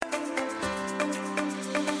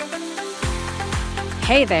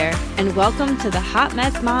Hey there, and welcome to the Hot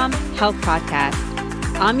Mess Mom Health Podcast.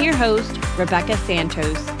 I'm your host, Rebecca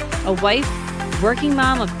Santos, a wife, working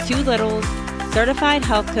mom of two littles, certified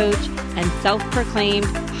health coach, and self-proclaimed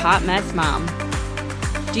hot mess mom.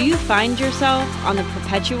 Do you find yourself on the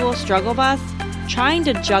perpetual struggle bus, trying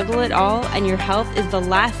to juggle it all and your health is the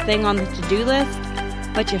last thing on the to-do list,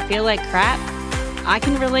 but you feel like crap? I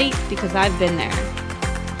can relate because I've been there.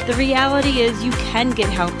 The reality is you can get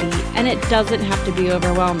healthy and it doesn't have to be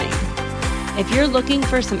overwhelming. If you're looking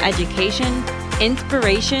for some education,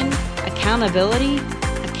 inspiration, accountability,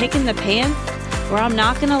 a kick in the pants, or I'm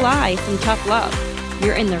not gonna lie, some tough love,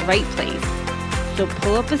 you're in the right place. So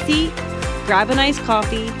pull up a seat, grab a nice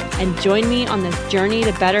coffee, and join me on this journey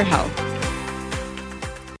to better health.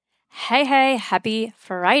 Hey, happy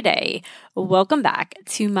Friday. Welcome back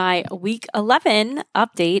to my week 11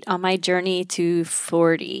 update on my journey to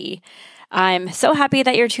 40. I'm so happy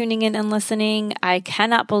that you're tuning in and listening. I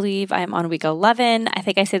cannot believe I'm on week 11. I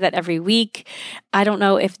think I say that every week. I don't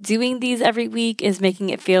know if doing these every week is making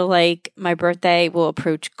it feel like my birthday will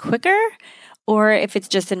approach quicker or if it's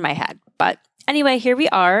just in my head. But anyway, here we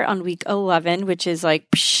are on week 11, which is like,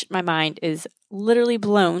 my mind is literally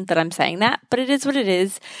blown that I'm saying that, but it is what it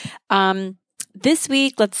is. This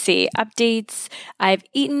week, let's see, updates. I've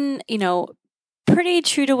eaten, pretty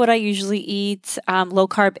true to what I usually eat. Low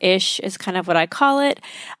carb-ish is kind of what I call it.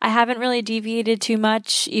 I haven't really deviated too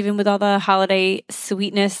much, even with all the holiday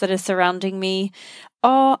sweetness that is surrounding me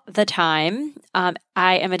all the time. I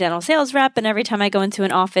am a dental sales rep, and every time I go into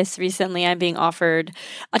an office recently, I'm being offered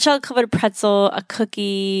a chocolate-covered pretzel, a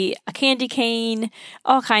cookie, a candy cane,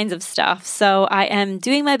 all kinds of stuff. So I am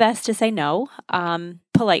doing my best to say no,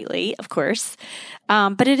 politely, of course.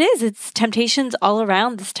 But it's temptations all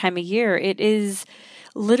around this time of year. It is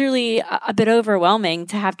literally a bit overwhelming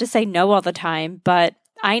to have to say no all the time, but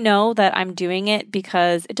I know that I'm doing it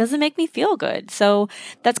because it doesn't make me feel good. So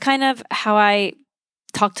that's kind of how I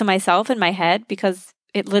talk to myself in my head because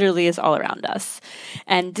it literally is all around us.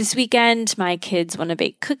 And this weekend, my kids want to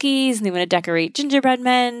bake cookies and they want to decorate gingerbread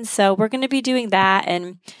men. So we're going to be doing that.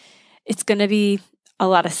 And it's going to be a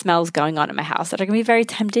lot of smells going on in my house that are going to be very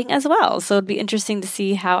tempting as well. So it'd be interesting to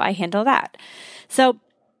see how I handle that. So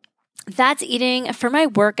that's eating. For my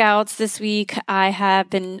workouts this week, I have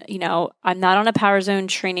been, I'm not on a Power Zone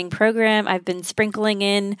training program. I've been sprinkling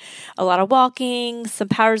in a lot of walking, some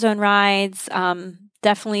Power Zone rides,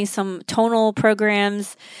 definitely some tonal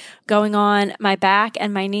programs going on. My back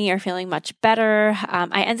and my knee are feeling much better.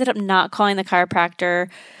 I ended up not calling the chiropractor.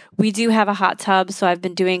 We do have a hot tub, so I've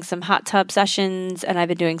been doing some hot tub sessions and I've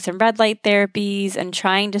been doing some red light therapies and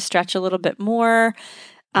trying to stretch a little bit more.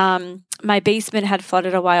 My basement had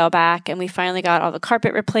flooded a while back and we finally got all the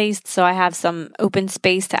carpet replaced. So I have some open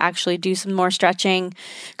space to actually do some more stretching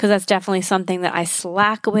because that's definitely something that I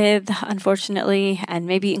slack with, unfortunately, and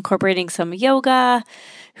maybe incorporating some yoga.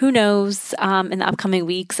 Who knows? In the upcoming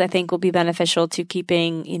weeks, I think will be beneficial to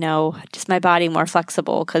keeping, just my body more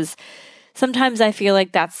flexible because sometimes I feel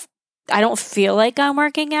like I don't feel like I'm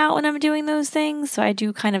working out when I'm doing those things. So I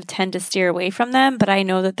do kind of tend to steer away from them, but I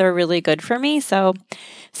know that they're really good for me. So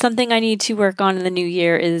something I need to work on in the new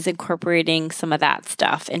year is incorporating some of that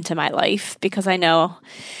stuff into my life because I know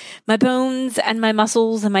my bones and my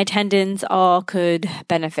muscles and my tendons all could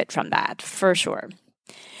benefit from that for sure.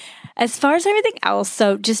 As far as everything else,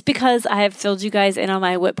 so just because I have filled you guys in on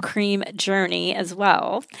my whipped cream journey as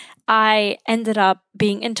well, I ended up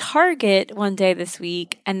being in Target one day this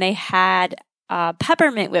week and they had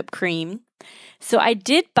peppermint whipped cream. So I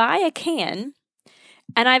did buy a can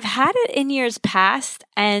and I've had it in years past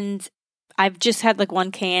and I've just had like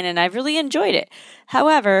one can and I've really enjoyed it.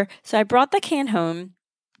 However, so I brought the can home.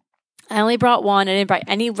 I only brought one. I didn't buy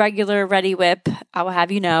any regular Ready Whip. I will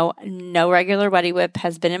have you know, no regular Ready Whip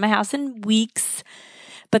has been in my house in weeks.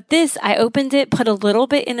 But this, I opened it, put a little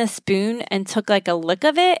bit in a spoon and took like a lick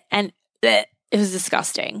of it and it was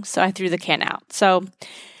disgusting. So I threw the can out. So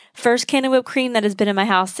first can of whipped cream that has been in my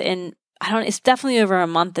house it's definitely over a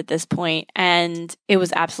month at this point and it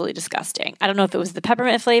was absolutely disgusting. I don't know if it was the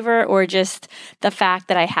peppermint flavor or just the fact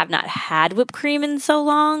that I have not had whipped cream in so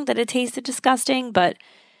long that it tasted disgusting, but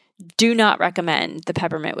do not recommend the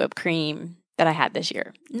peppermint whipped cream that I had this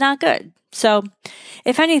year. Not good. So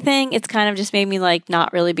if anything, it's kind of just made me like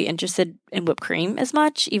not really be interested in whipped cream as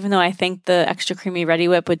much, even though I think the extra creamy Ready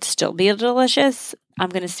Whip would still be delicious. I'm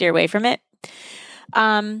going to steer away from it.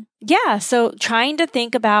 So trying to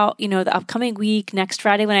think about, the upcoming week. Next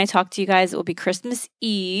Friday when I talk to you guys, it will be Christmas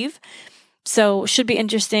Eve. So should be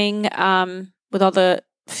interesting with all the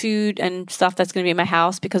food and stuff that's going to be in my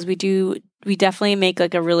house because we definitely make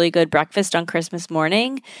like a really good breakfast on Christmas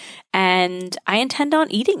morning, and I intend on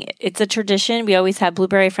eating it. It's a tradition. We always have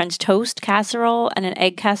blueberry French toast casserole and an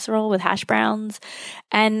egg casserole with hash browns,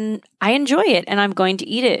 and I enjoy it and I'm going to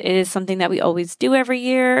eat it. It is something that we always do every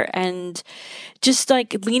year, and just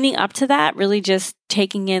like leaning up to that, really just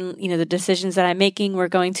taking in, the decisions that I'm making. We're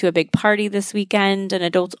going to a big party this weekend, an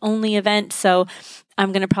adults only event, so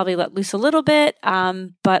I'm going to probably let loose a little bit,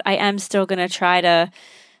 but I am still going to try to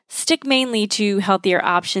stick mainly to healthier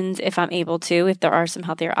options if I'm able to, if there are some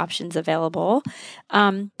healthier options available.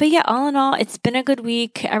 But yeah, all in all, it's been a good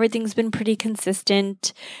week. Everything's been pretty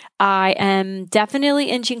consistent. I am definitely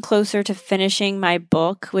inching closer to finishing my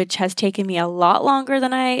book, which has taken me a lot longer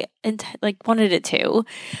than I wanted it to.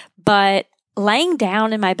 But laying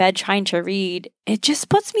down in my bed trying to read, it just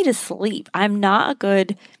puts me to sleep. I'm not a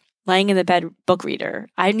good laying in the bed book reader.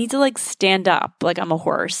 I need to stand up like I'm a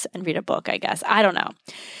horse and read a book, I guess. I don't know.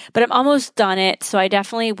 But I'm almost done it. So I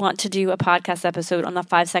definitely want to do a podcast episode on the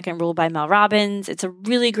 5-Second Rule by Mel Robbins. It's a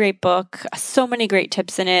really great book. So many great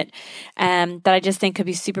tips in it that I just think could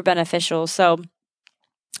be super beneficial. So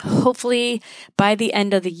hopefully by the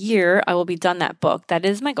end of the year, I will be done that book. That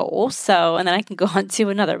is my goal. So, and then I can go on to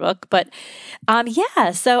another book. But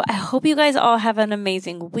so I hope you guys all have an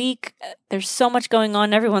amazing week. There's so much going on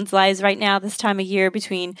in everyone's lives right now this time of year,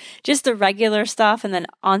 between just the regular stuff and then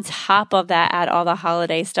on top of that, add all the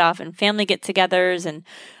holiday stuff and family get-togethers and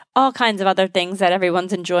all kinds of other things that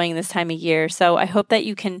everyone's enjoying this time of year. So I hope that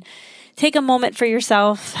you can take a moment for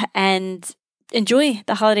yourself and enjoy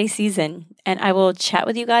the holiday season, and I will chat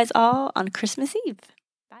with you guys all on Christmas Eve.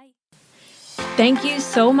 Bye. Thank you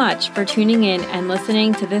so much for tuning in and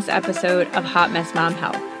listening to this episode of Hot Mess Mom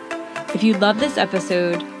Health. If you love this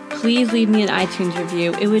episode, please leave me an iTunes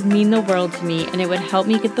review. It would mean the world to me, and it would help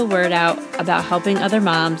me get the word out about helping other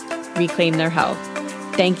moms reclaim their health.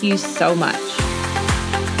 Thank you so much.